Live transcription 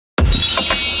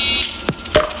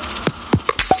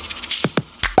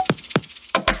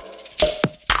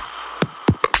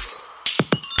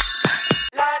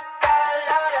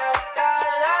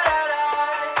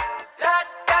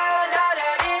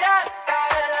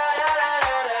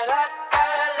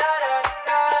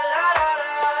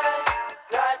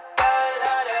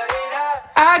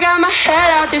got my head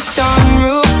out the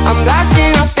sunroof, I'm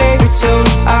blasting our favorite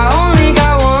tunes. I only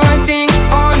got one thing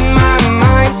on my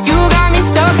mind. You got me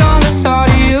stuck on the thought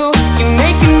of you. You're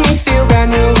making me feel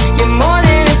brand new. You're more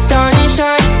than a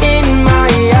sunshine in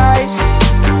my eyes.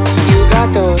 You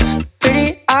got those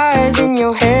pretty eyes in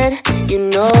your head, you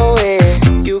know it.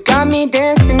 You got me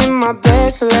dancing in my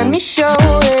bed, so let me show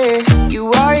it.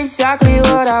 You are exactly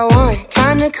what I want,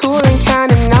 kinda cool and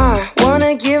kinda not.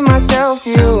 Wanna give myself to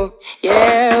you.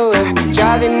 Yeah, we're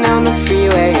driving down the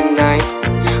freeway at night.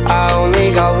 I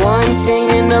only got one thing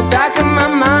in the back of my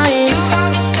mind.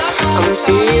 I'm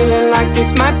feeling like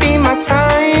this might be my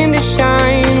time to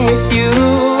shine with you,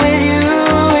 with you,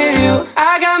 with you.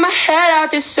 I got my head out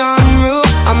the sunroof,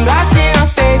 I'm blasting our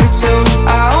favorite tunes.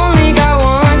 I only got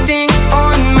one thing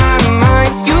on my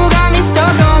mind. You got me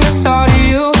stuck on the thought of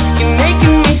you. You're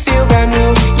making me feel brand new.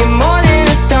 You're more than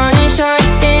a sunshine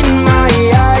in my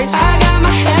eyes. I got my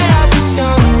head out the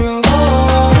sunroof.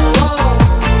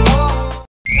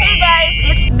 Hey guys,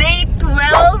 it's day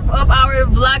 12 of our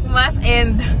vlogmas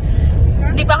and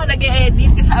di pa ako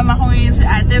nag-e-edit. Kasama ko ngayon si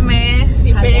Ate Me, si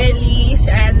Feli, si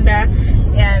Anda.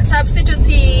 Yan, substitute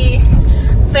si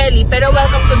Feli, pero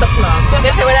welcome to the club.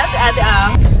 Kasi wala si Ate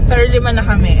Ang, pero 5 na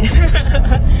kami.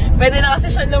 Pwede na kasi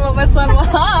siya lumabas sa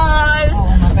mall. Oo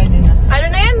nga, pwede na. Ano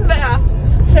na yan ba?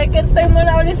 Second time mo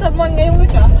na ulit sa mall ngayong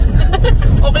week ah.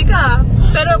 Okay ka.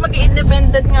 Pero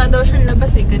mag-independent nga daw siya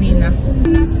labas eh kanina.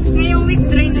 Ngayong week,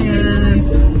 try na yun.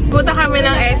 Punta kami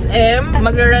ng SM,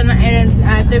 magra-run ng errands si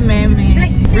Ate Meme.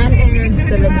 Run errands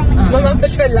talaga.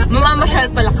 Mamamasyal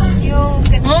pala kami.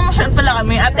 Mamamasyal pala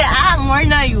kami. Ate Ang, more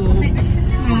na you.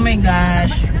 Oh my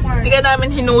gosh. Hindi ka namin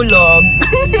hinulog.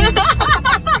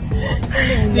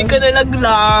 Hindi ka na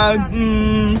nag-vlog.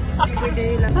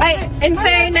 Ay, in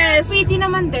fairness, Pwede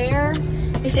naman there.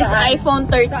 this is iPhone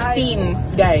 13,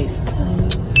 guys.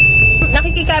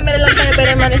 Nakikikamera lang tayo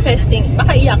pero manifesting.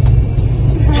 Baka iyak.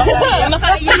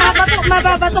 Baka iyak.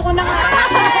 Mababato ko na nga.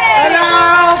 Hello!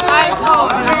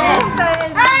 iPhone!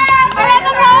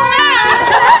 Pareto mo nga!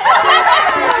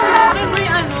 May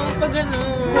ano, pag ano.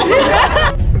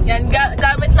 Yan,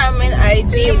 gamit namin ay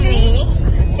Jimny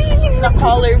na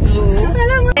color blue.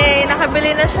 Eh,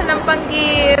 nakabili na siya ng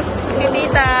pang-gift ni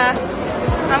Tita.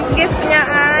 Ang gift niya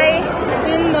ay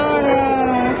Tindora.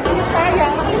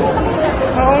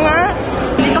 Oo nga.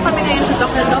 Dito kami ngayon sa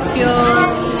Tokyo.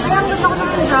 Ay, ang ganda ko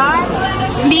naman dyan.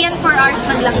 Hindi yan 4 hours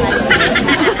naglakad.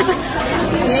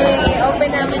 Yay! Open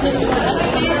namin yung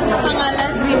pangalan.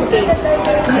 Dream Cake.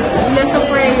 Less of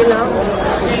prayer lang.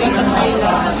 Less of prayer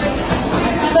lang.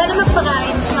 Sana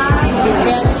magpakain siya.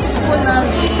 Ayan, teaspoon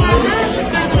namin.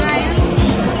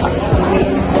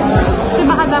 Kasi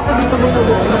baka dapat dito mo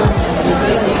nabuksan.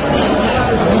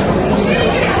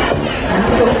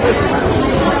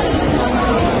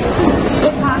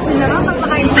 Kasi na lang,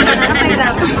 pagpakain mo na lang,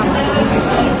 mahirapan ka.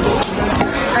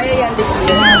 Kaya yan,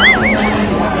 display.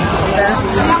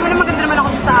 Kasi ako naman maganda naman ako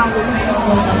sa awon.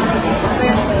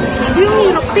 Hindi yung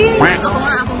hirap din. Ako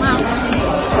nga.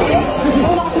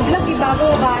 Wala ko sa vlog, bago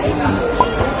babae.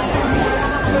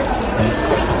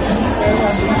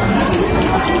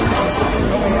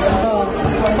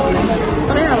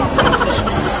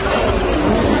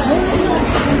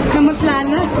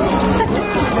 Namatlana.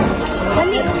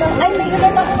 Ay, may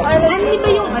gano'n ako. Ano ba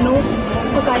yung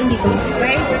pagkain dito?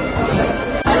 Rice.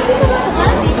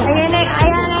 Ayan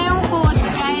na yung food.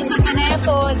 Guys, ito na yung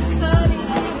food.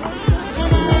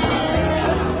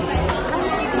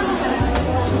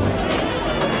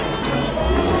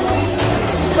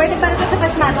 Pwede pa rin sa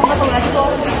pasmatong katulad ko.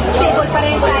 Stable pa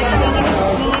rin kahit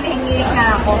nanginginig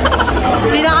na ako.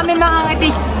 Hindi na kami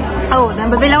makangiti. Oh,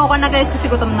 nababilang ako na guys kasi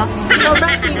gutom na.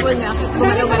 Sobrang stable niya.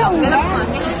 Gumalaw-galaw. Galaw mo nga.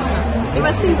 Ganyan mo nga.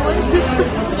 Diba stable?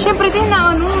 Siyempre din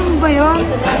na ano ba yun?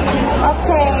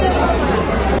 Okay.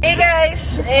 Hey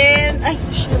guys! And,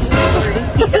 sorry.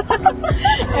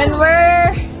 And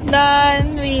we're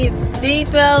done with Day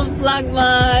 12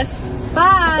 Vlogmas.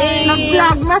 Bye!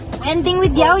 Mag-vlogmas ending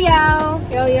with Yaw Yaw.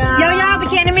 Yaw Yaw! Yaw Yaw,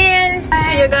 Bikini Man!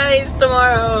 See you guys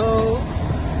tomorrow.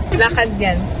 Lakad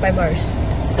yan. 5 hours.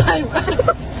 5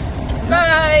 hours.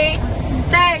 Bye!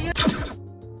 There,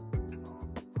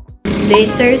 Day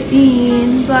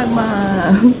 13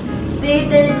 Vlogmas. Day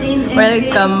 13 and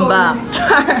Welcome back.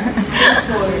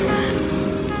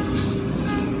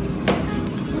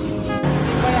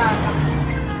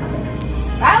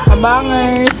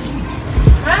 Abangers.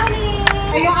 Ay,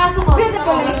 yung aso ko.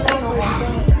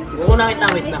 Una kita,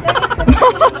 wait na.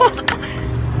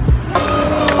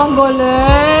 Ang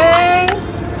galing!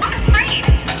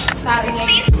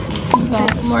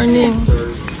 Good morning.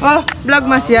 Oh,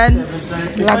 vlogmas yan.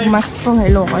 Vlogmas to.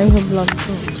 Hello kayo sa vlog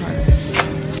to.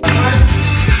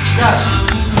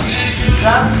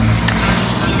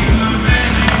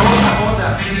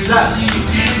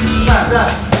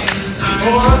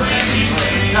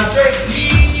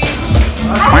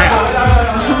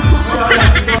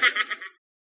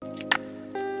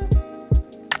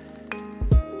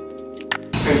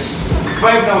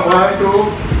 Five now.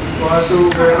 1, 2,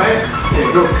 very right. Okay,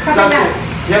 go. That's it.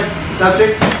 Yep, that's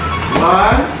it.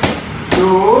 1,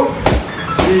 2,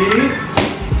 3,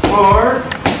 4,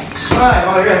 5.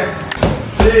 Oh yes.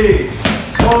 3,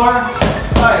 4,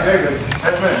 5. Very good.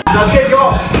 That's right. That's it.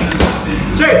 Go.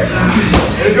 Straight.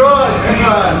 Very good.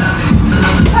 Excellent.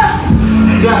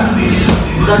 Yeah.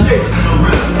 That's it.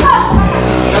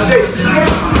 That's it.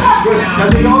 Good.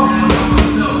 That's it. Go.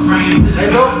 Right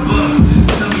go.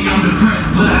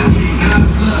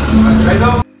 Right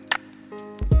up.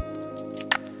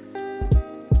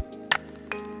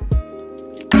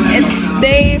 It's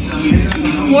day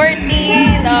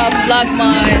 14 of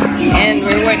Vlogmas and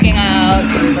we're working out.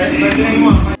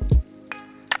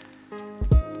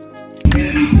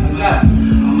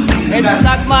 It's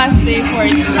Vlogmas day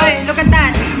 14. Hey, look at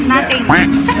that. Nothing.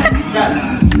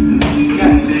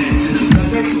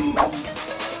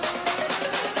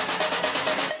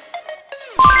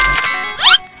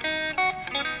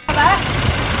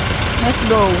 Let's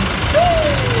go.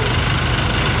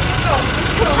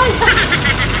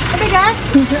 Mabigat?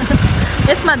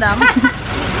 Yes, madam.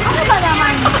 Ano ba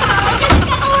naman?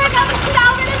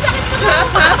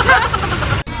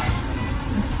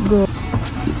 Let's go.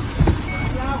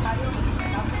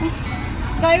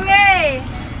 Skyway!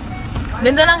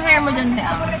 Ganda ng hair mo dyan,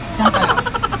 Tia. Diyan ka lang.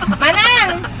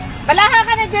 Manang! Palaha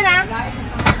ka na dyan, ah!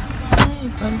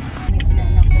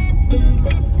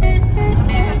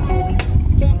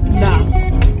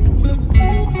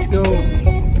 Let's go.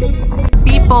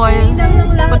 People,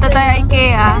 punta tayo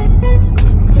IKEA.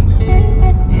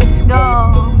 Let's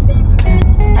go.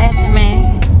 Ayan kami.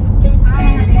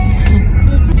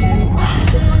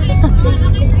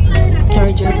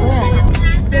 Charger ko yan.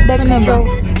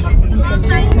 Dextrose.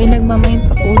 May nagmamind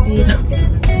pa po dito.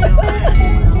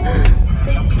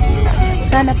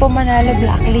 Sana po manalo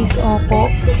blacklist,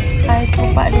 opo. Kahit po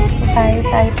paalis po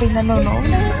tayo po nanonood.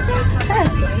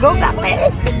 Go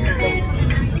blacklist!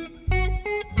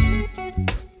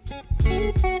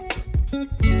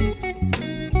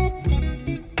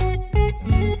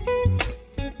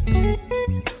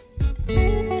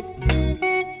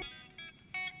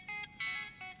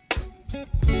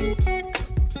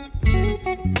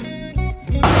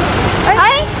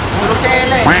 Ay!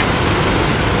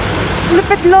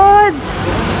 Lupit loads!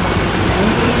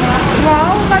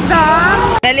 Wow,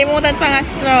 madam! Nalimutan pa nga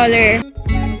stroller.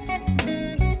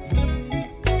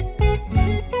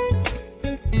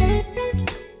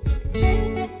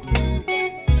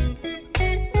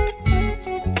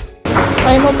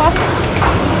 Kaya mo pa?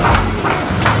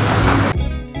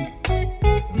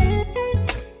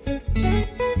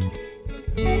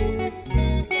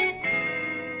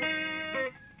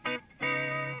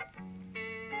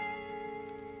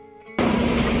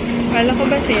 Kala ko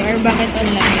ba CR? Bakit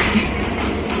online?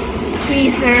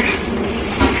 Freezer.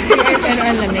 CR pero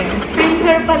ang lamig.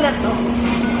 Freezer pala to.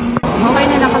 Okay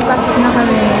na, nakapasok na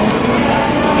kami.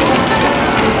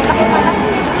 Ako pala.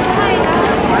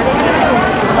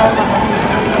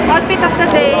 Outfit of the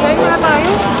day. Kain muna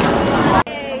tayo.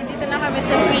 Okay, dito na kami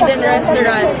sa Sweden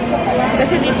restaurant.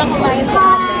 Kasi di pa kumain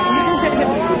sa atin.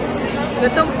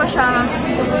 Gutom pa siya.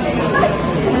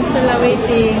 At sila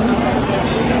waiting.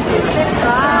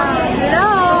 Wow. Hello!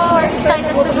 We're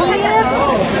excited to do it.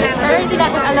 Pero hindi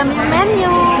natin alam yung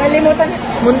menu. Nalimutan.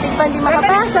 Muntik pa hindi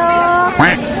makapasok.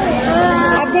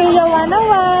 Andrea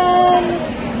Amor.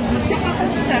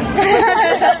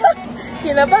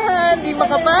 Kinabahan, di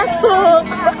makapasok.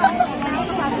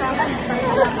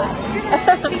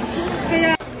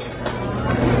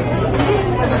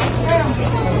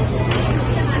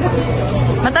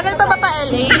 Matagal pa ba pa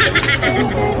LA?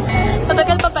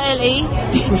 Matagal pa pa LA?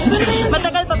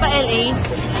 Matagal pa pa LA?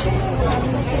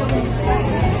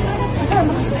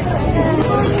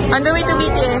 On the way to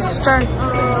BTS, Char.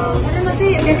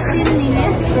 Kasi 15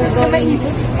 minutes, we're going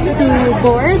to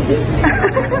board.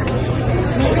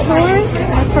 Make sure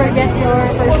not forget your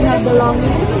personal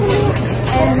belongings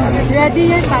and ready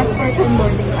your passport and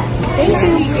boarding pass. Thank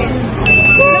you.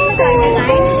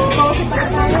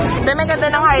 Dahil may ganda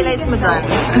ng highlights mo dyan.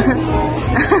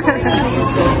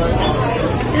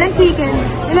 Ilan chicken?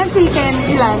 Ilan chicken?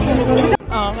 Ilan?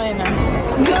 Okay na.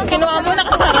 Kinuha mo,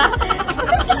 nakasara.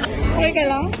 Okay ka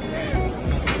lang?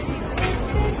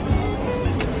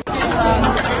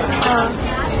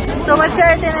 So what's your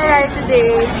itinerary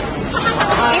today?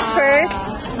 Eat first.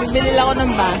 Bibili lang ako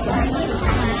ng baso.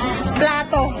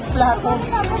 Plato.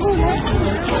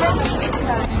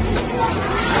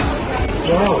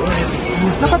 Wow.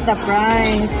 Look at the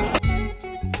price.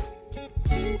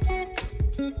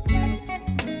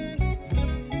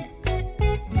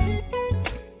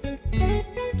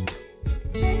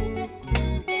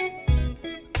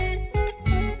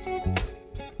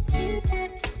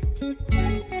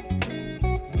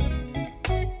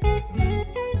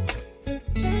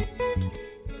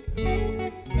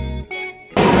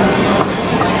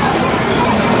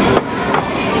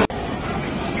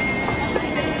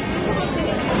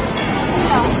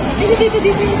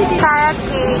 Carrot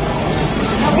cake.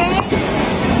 Okay.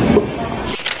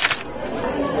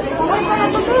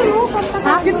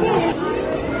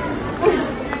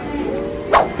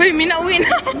 Uy, minauwi na.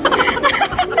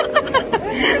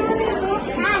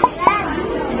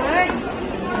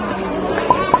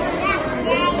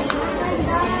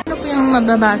 Ano po yung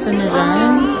mababasa nyo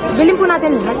dyan? Bilhin po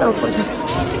natin lahat. Opo siya.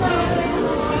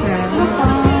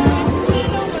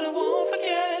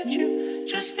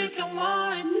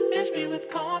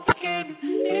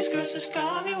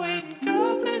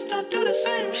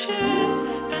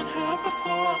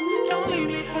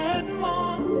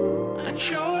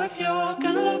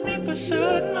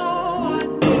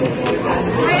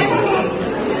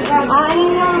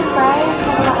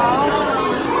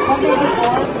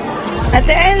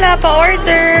 Ate Ella,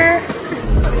 pa-order!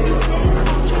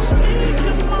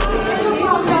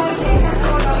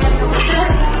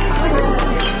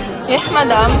 Yes,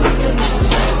 madam.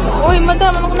 Uy,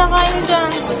 madam, anong nakain niyo dyan?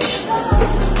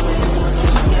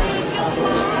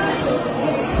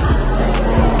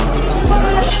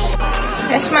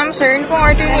 Yes, ma'am, sir. Ano pong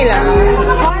order nila?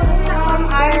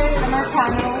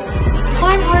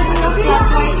 One order of flat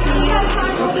white tea.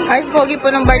 Ay, pogi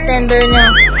po ng bartender niya.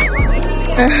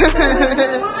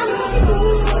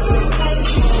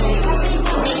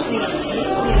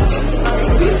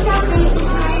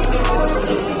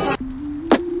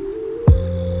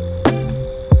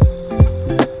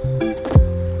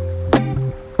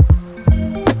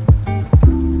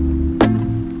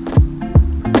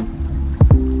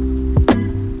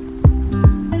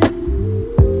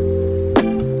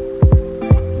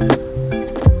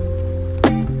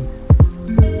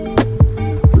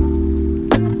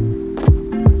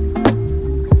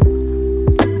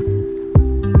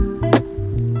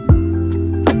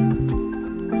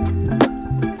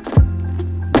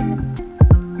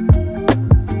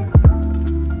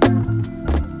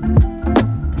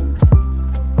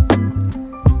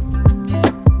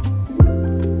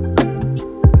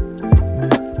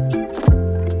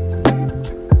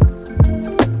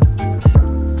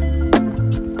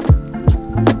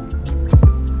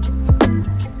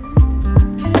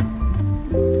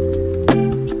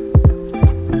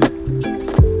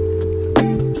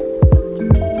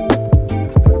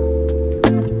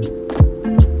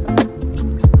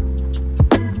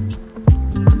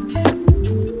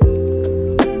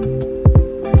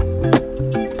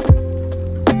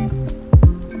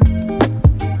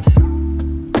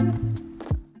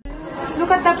 Look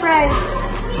at the price.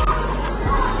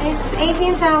 It's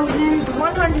 18,100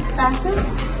 pesos.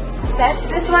 Set.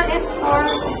 This one is for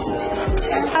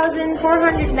 1,490.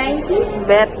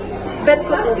 Bet. Bet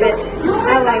ko to bet.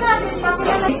 I like it.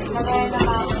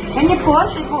 When you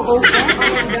push, it will open.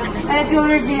 And if you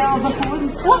reveal the food,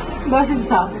 oh, goes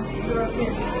inside.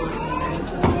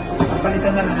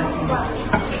 Palitan na lang.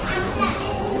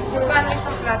 Magkano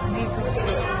isang flat dito?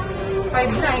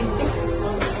 590.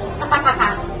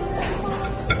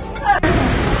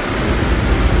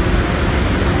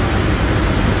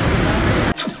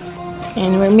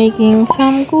 And we're making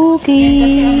some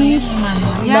cookies.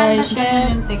 By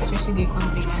Chef.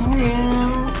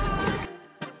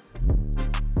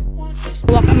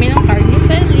 Kuha kami ng carne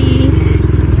belly.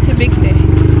 Si Big Te.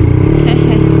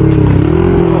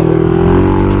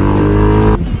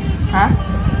 Ha?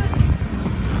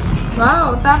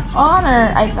 Wow, top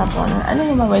honor. Ay, top honor. Ano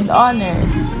yung with honors?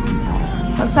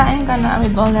 Magsain ka na,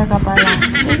 with honor ka pa lang.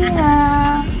 Sige na.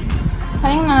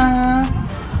 Sayang na.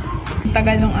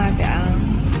 Tagal nung ate ang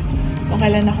kung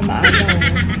kailan ako maagaw.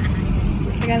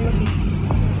 Tagal mo sis.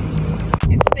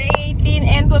 It's day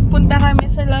 18 and pupunta kami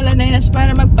sa Lola Nainas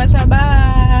para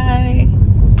magpasabay.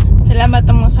 Salamat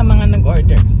naman sa mga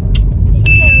nag-order. Thank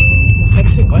you.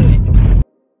 Next week ulit.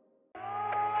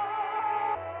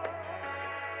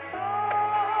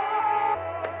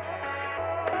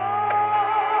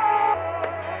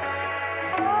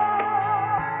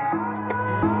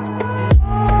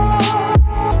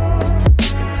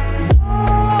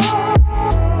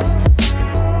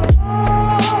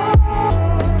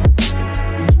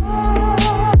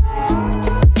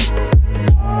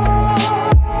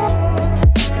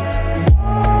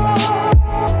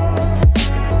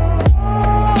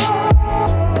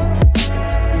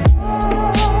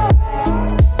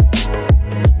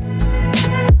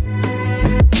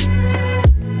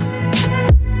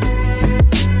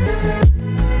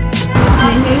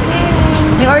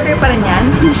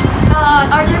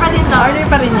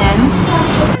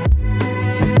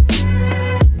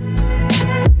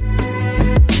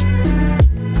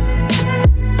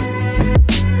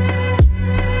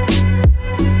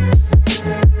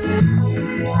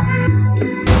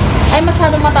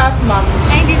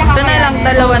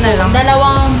 Dalawa na lang.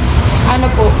 Dalawang, ano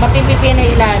po, mapipipi na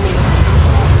ilalim.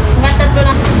 Hanggang tatlo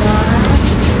lang.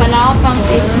 Wala ako pang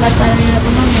face mask na ito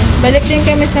naman. Balik din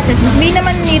kami sa Christmas. Hindi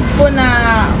naman need po na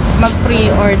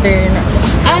mag-pre-order na.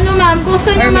 Ano ma'am, gusto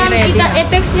niyo Or may ma'am, ready na.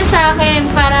 i-text niyo sa akin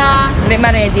para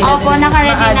Ma-ready na. opo, din.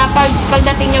 naka-ready na.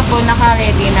 Pagdating niyo po,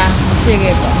 naka-ready na.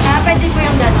 Sige po. Pwede po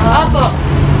yung gano'n? Opo.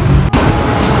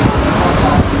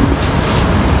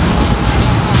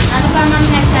 Ano pa ma'am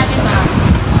next natin ma'am?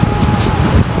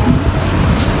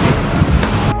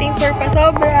 Waiting for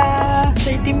pasobra.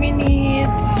 30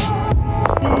 minutes.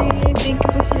 Okay, thank you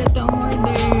po sa itong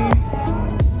order.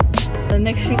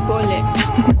 Next week po ulit.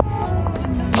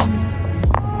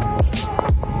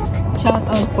 Shout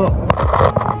out po.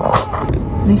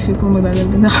 Next week po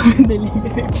magdadagdag na kami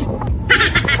delivery po.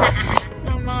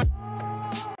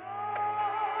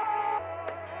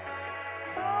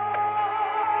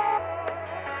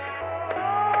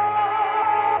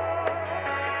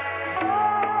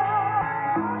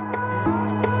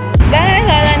 Bye,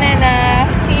 Lola Nena.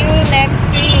 See you next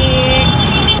week.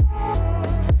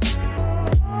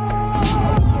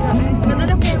 Ganda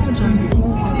lang kayo mo dyan.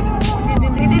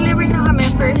 I-deliver na kami.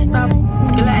 First stop.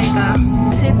 Kila Ika.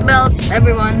 Seatbelt,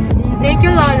 everyone. Thank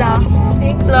you, Lola.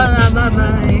 Thanks, Lola.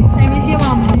 Bye-bye. I miss you,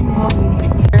 mama.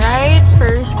 Right,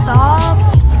 first stop.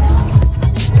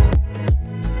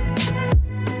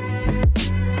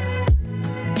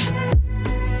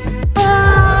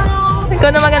 Ikaw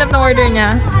na maghanap ng order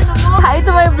niya. Hi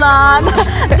to my vlog.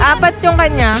 4 yung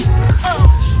kanya.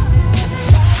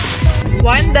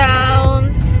 1 down.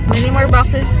 Many more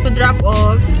boxes to drop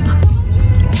off.